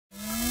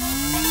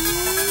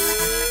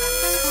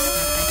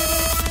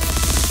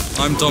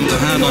I'm Dom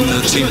Duhan. I'm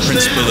the team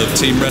principal of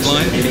Team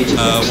Redline,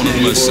 one of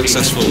the most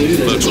successful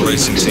virtual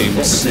racing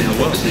teams in the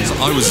world.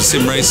 I was a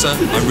sim racer.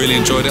 I really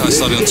enjoyed it. I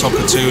started on top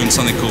of 2 in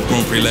something called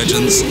Grand Prix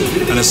Legends,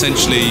 and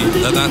essentially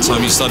at that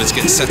time you started to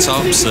get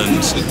setups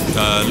and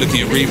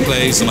looking at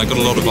replays, and I got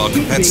a lot of our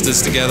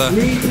competitors together,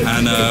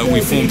 and we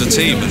formed a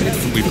team, and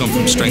we've gone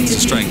from strength to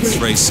strength,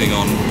 racing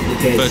on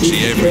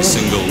virtually every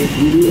single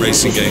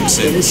racing game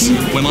since.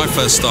 When I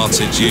first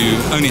started, you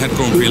only had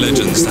Grand Prix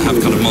Legends to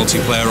have kind of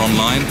multiplayer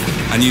online,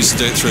 and you used to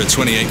do it through a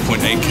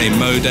 28.8K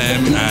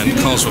modem, and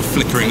cars were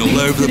flickering all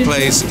over the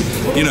place,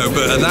 you know,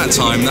 but at that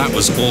time that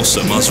was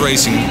awesome. I was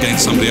racing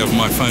against somebody over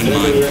my phone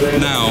line.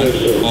 Now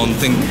on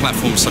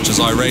platforms such as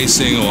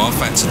iRacing or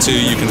rFactor 2,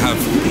 you can have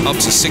up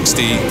to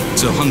 60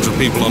 to 100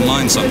 people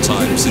online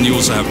sometimes, and you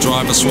also have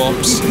driver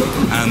swaps,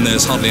 and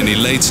there's hardly any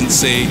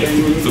latency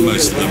for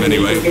most of them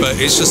anyway, but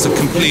it's just a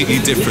completely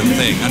different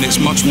thing, and it's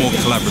much more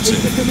collaborative,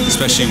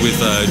 especially with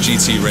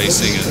GT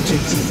racing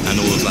and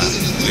all of that.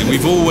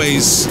 We've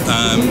always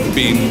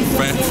been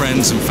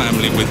friends and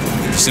family with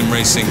sim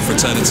racing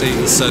fraternity,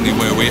 certainly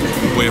where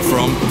we're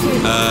from.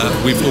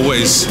 We've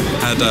always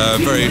had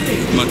very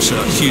much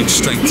a huge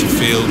strength of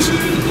field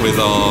with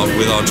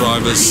our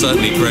drivers.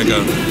 Certainly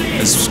Gregor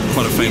is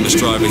quite a famous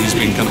driver. He's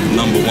been kind of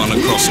 #1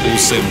 across all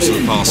sims for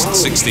the past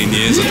 16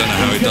 years. I don't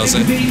know how he does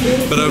it.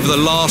 But over the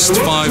last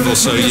 5 or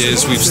so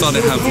years, we've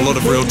started to have a lot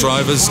of real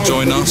drivers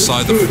join us,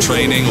 either for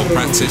training or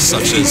practice,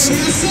 such as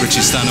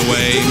Richie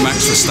Stanaway,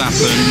 Max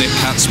Verstappen, Nick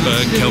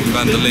Katzberg, Kelvin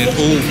van der Linde,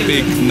 all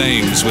big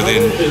names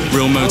within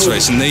real motor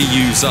racing. They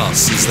use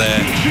us as their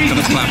kind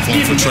of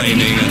platform for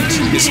training,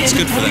 and it's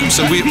good for them.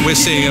 So we're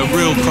seeing a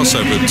real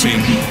crossover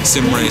between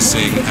sim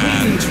racing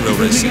and real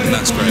racing, and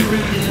that's great.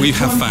 We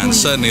have fans,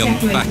 certainly on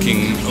backing.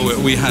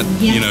 We had,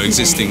 you know,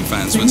 existing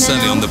fans, but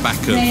certainly on the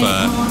back of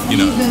you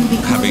know,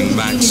 having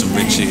Max and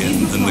Richie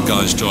and the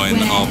guys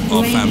join,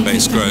 our fan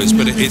base grows.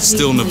 But it's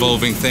still an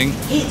evolving thing.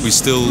 We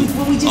still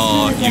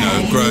are, you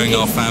know, growing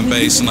our fan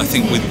base, and I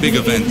think with big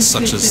events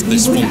such as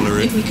this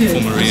Formula E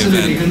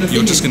event,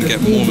 you're just going to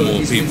get more and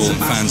more people and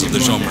fans of the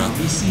genre.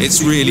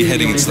 It's really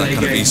heading into that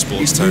kind of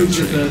esports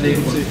territory.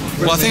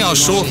 Well, I think our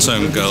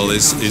short-term goal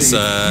is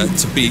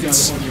to beat,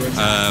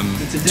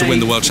 to win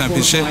the World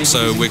Championship.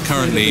 So we're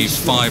currently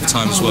 5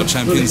 times World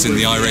Champions in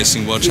the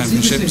iRacing World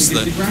Championships,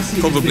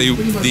 probably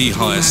the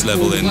highest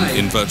level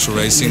in virtual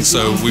racing,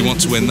 so we want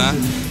to win that.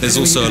 There's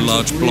also a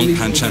large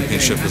Blancpain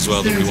Championship as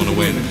well that we want to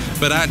win.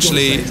 But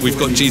actually, we've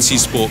got GT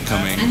Sport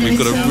coming. We've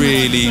got a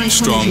really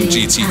strong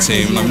GT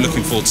team, and I'm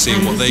looking forward to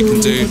seeing what they can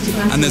do.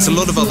 And there's a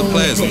lot of other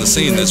players on the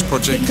scene. There's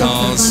Project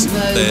Cars,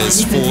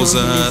 there's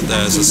Forza,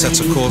 there's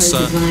Assetto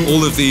Corsa.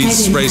 All of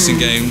these racing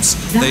games,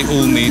 they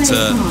all need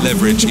to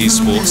leverage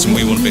esports, and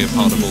we want to be a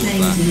part of all of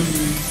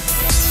that.